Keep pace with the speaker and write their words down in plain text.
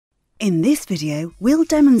In this video, we'll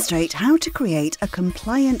demonstrate how to create a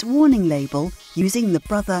compliant warning label using the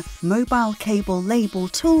Brother Mobile Cable Label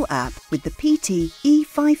Tool app with the PT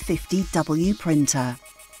E550W printer.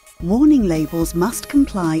 Warning labels must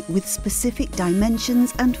comply with specific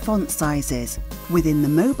dimensions and font sizes. Within the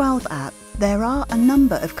mobile app, there are a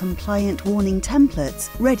number of compliant warning templates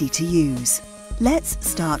ready to use. Let's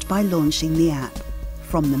start by launching the app.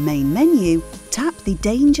 From the main menu, tap the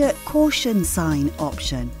Danger Caution Sign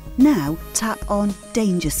option. Now tap on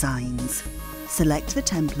Danger Signs. Select the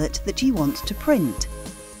template that you want to print.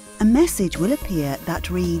 A message will appear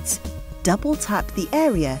that reads, "Double tap the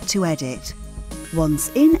area to edit."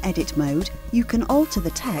 Once in edit mode, you can alter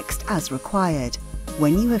the text as required.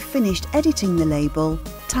 When you have finished editing the label,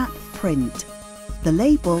 tap Print. The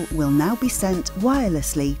label will now be sent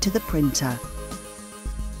wirelessly to the printer.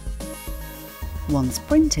 Once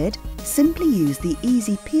printed, simply use the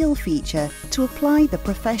Easy Peel feature to apply the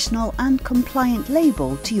professional and compliant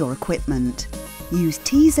label to your equipment. Use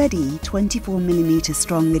TZE 24mm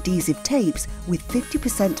strong adhesive tapes with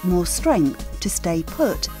 50% more strength to stay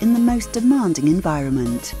put in the most demanding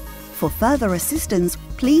environment. For further assistance,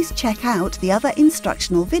 please check out the other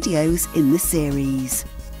instructional videos in the series.